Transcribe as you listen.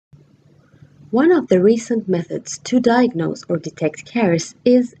One of the recent methods to diagnose or detect caries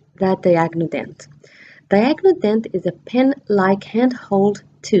is the diagnodent. Diagnodent is a pen-like handheld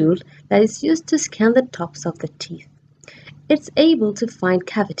tool that is used to scan the tops of the teeth. It's able to find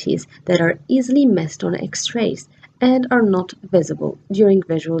cavities that are easily missed on X-rays and are not visible during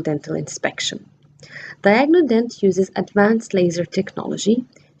visual dental inspection. Diagnodent uses advanced laser technology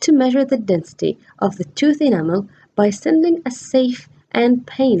to measure the density of the tooth enamel by sending a safe and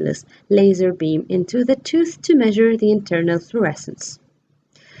painless laser beam into the tooth to measure the internal fluorescence.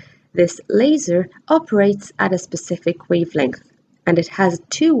 This laser operates at a specific wavelength, and it has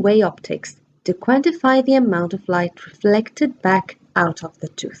two-way optics to quantify the amount of light reflected back out of the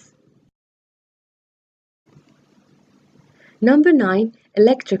tooth. Number 9.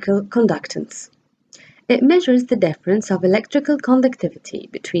 Electrical conductance. It measures the difference of electrical conductivity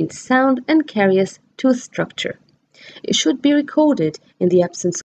between sound and carious tooth structure. It should be recorded in the absence